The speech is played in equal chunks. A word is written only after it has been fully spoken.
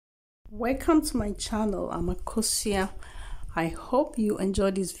Welcome to my channel. I'm Akosia. I hope you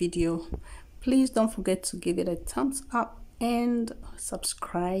enjoyed this video. Please don't forget to give it a thumbs up and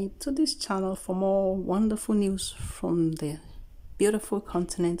subscribe to this channel for more wonderful news from the beautiful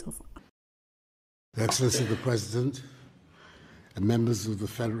continent of Excellency the President and members of the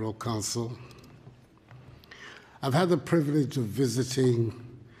Federal Council, I've had the privilege of visiting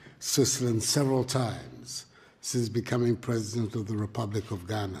Switzerland several times since becoming President of the Republic of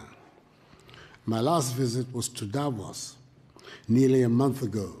Ghana. My last visit was to Davos nearly a month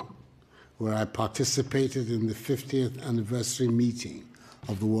ago, where I participated in the 50th anniversary meeting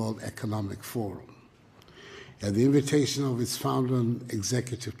of the World Economic Forum. At the invitation of its founder and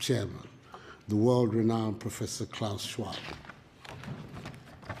executive chairman, the world-renowned Professor Klaus Schwab.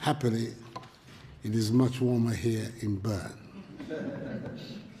 Happily, it is much warmer here in Bern.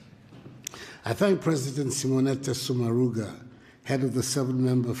 I thank President Simonetta Sommaruga, head of the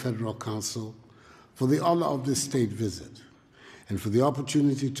 7-member Federal Council, for the honor of this state visit and for the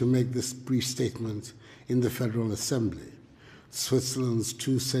opportunity to make this brief statement in the Federal Assembly, Switzerland's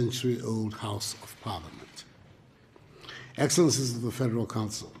 2-century-old House of Parliament. Excellencies of the Federal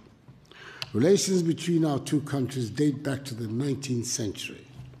Council, relations between our two countries date back to the 19th century,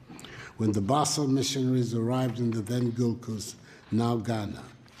 when the Basel missionaries arrived in the then Gold Coast, now Ghana,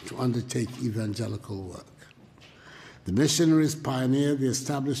 to undertake evangelical work. The missionaries pioneered the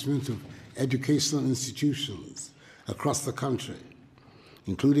establishment of educational institutions across the country,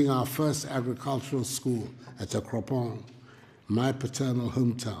 including our first agricultural school at Akropong, my paternal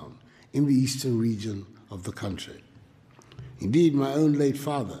hometown, in the eastern region of the country. Indeed, my own late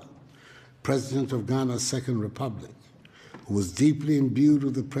father, President of Ghana's Second Republic, who was deeply imbued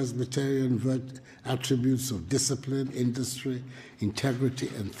with the Presbyterian attributes of discipline, industry, integrity,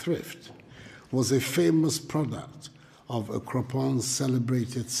 and thrift, was a famous product of Akropong's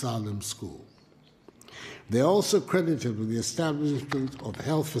celebrated Salem School. They are also credited with the establishment of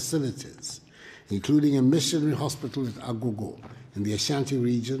health facilities, including a missionary hospital at Agogo in the Ashanti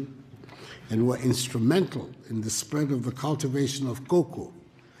region, and were instrumental in the spread of the cultivation of cocoa,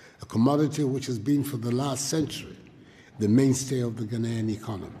 a commodity which has been for the last century the mainstay of the Ghanaian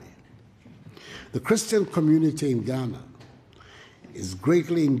economy. The Christian community in Ghana is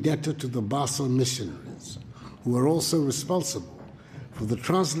greatly indebted to the Basel missionaries, who are also responsible for the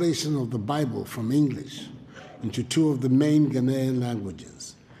translation of the Bible from English into 2 of the main Ghanaian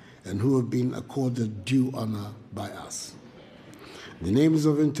languages, and who have been accorded due honor by us. The names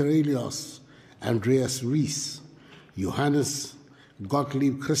of Inter aelios Andreas Ries, Johannes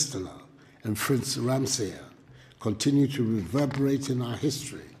Gottlieb Christeler, and Fritz Ramsayer continue to reverberate in our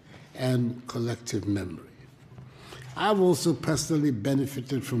history and collective memory. I've also personally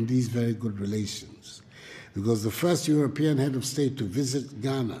benefited from these very good relations, because the first European head of state to visit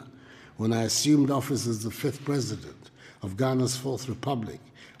Ghana when I assumed office as the 5th President of Ghana's 4th Republic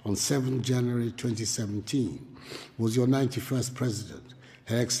on 7 January 2017 was your 91st President,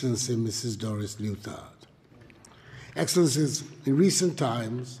 Her Excellency Mrs. Doris Leuthard. Excellencies, in recent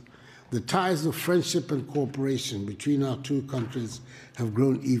times, the ties of friendship and cooperation between our two countries have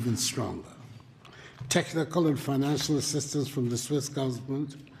grown even stronger. Technical and financial assistance from the Swiss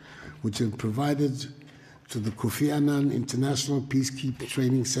government, which had provided to the Kofi Annan International Peacekeeping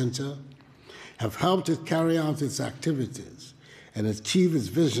Training Center, have helped it carry out its activities and achieve its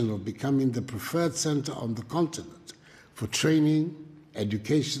vision of becoming the preferred center on the continent for training,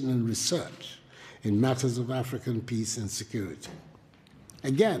 education, and research in matters of African peace and security.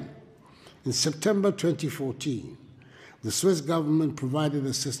 Again, in September 2014, the Swiss government provided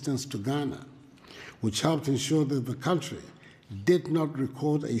assistance to Ghana, which helped ensure that the country did not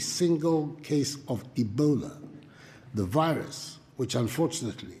record a single case of Ebola, the virus which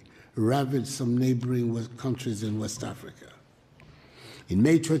unfortunately ravaged some neighboring countries in West Africa. In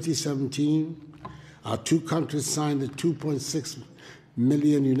May 2017, our two countries signed a $2.6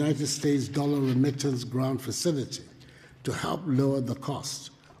 million United States remittance grant facility to help lower the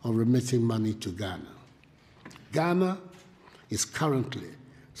cost of remitting money to Ghana. Ghana is currently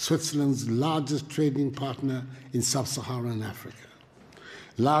Switzerland's largest trading partner in sub-Saharan Africa,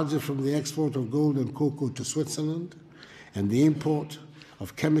 larger from the export of gold and cocoa to Switzerland and the import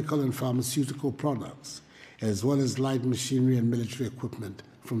of chemical and pharmaceutical products, as well as light machinery and military equipment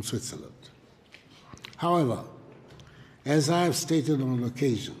from Switzerland. However, as I have stated on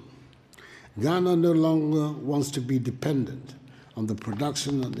occasion, Ghana no longer wants to be dependent on the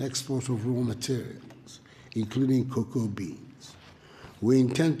production and export of raw materials, including cocoa beans. We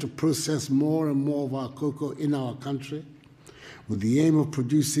intend to process more and more of our cocoa in our country with the aim of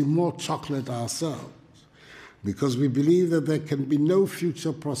producing more chocolate ourselves, because we believe that there can be no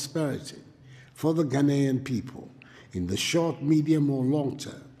future prosperity for the Ghanaian people in the short, medium, or long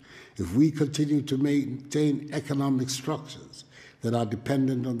term if we continue to maintain economic structures that are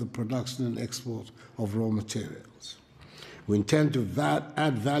dependent on the production and export of raw materials. We intend to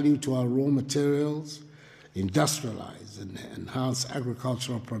add value to our raw materials, industrialize and enhance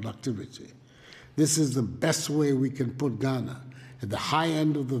agricultural productivity. This is the best way we can put Ghana at the high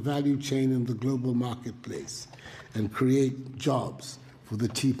end of the value chain in the global marketplace and create jobs for the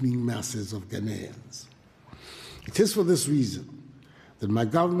teeming masses of Ghanaians. It is for this reason that my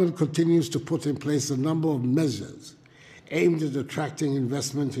government continues to put in place a number of measures aimed at attracting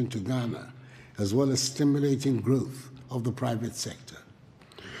investment into Ghana, as well as stimulating growth of the private sector.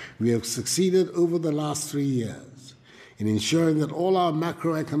 We have succeeded over the last 3 years in ensuring that all our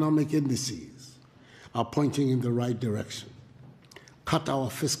macroeconomic indices are pointing in the right direction. Cut our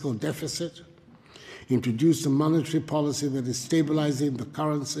fiscal deficit, introduced a monetary policy that is stabilizing the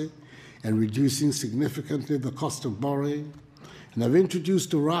currency and reducing significantly the cost of borrowing, and have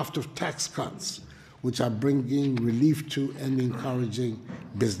introduced a raft of tax cuts which are bringing relief to and encouraging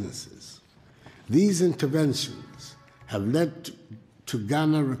businesses. These interventions have led to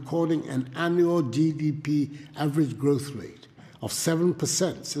Ghana recording an annual GDP average growth rate of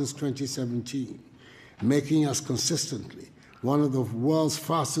 7% since 2017, making us consistently one of the world's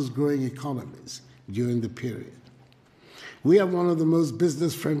fastest growing economies during the period. We have one of the most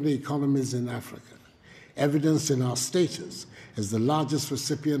business-friendly economies in Africa, evidenced in our status as the largest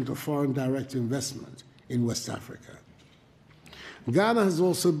recipient of foreign direct investment in West Africa. Ghana has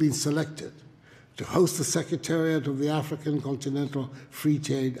also been selected to host the Secretariat of the African Continental Free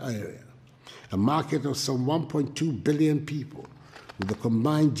Trade Area, a market of some 1.2 billion people with a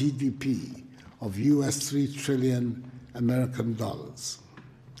combined GDP of US 3 trillion American dollars.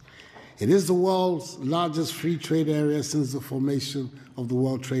 It is the world's largest free trade area since the formation of the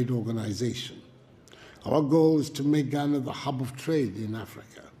World Trade Organization. Our goal is to make Ghana the hub of trade in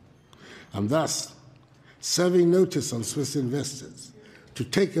Africa, and thus serving notice on Swiss investors to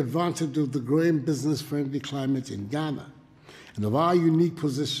take advantage of the growing business-friendly climate in Ghana and of our unique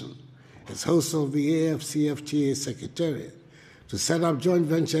position as host of the AFCFTA Secretariat to set up joint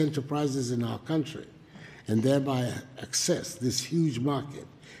venture enterprises in our country and thereby access this huge market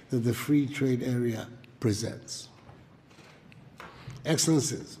that the free trade area presents.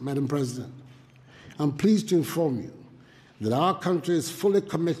 Excellencies, Madam President, I'm pleased to inform you that our country is fully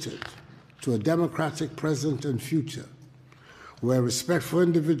committed to a democratic present and future where respect for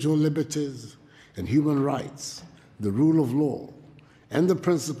individual liberties and human rights, the rule of law, and the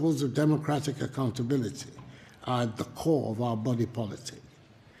principles of democratic accountability are at the core of our body politic.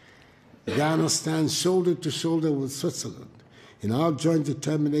 Ghana stands shoulder to shoulder with Switzerland in our joint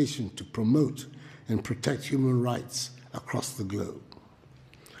determination to promote and protect human rights across the globe.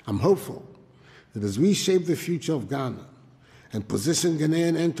 I'm hopeful that as we shape the future of Ghana and position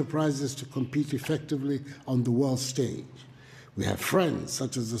Ghanaian enterprises to compete effectively on the world stage, we have friends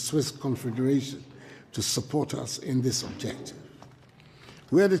such as the Swiss Confederation to support us in this objective.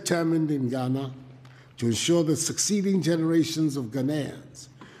 We are determined in Ghana to ensure that succeeding generations of Ghanaians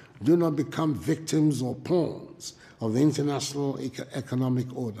do not become victims or pawns of the international economic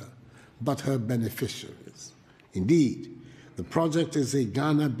order, but her beneficiaries. Indeed, the project is a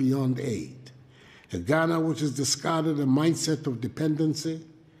Ghana beyond aid, a Ghana which has discarded a mindset of dependency,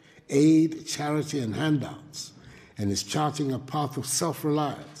 aid, charity, and handouts, and is charting a path of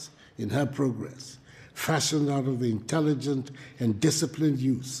self-reliance in her progress, fashioned out of the intelligent and disciplined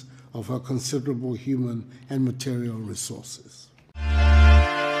use of her considerable human and material resources.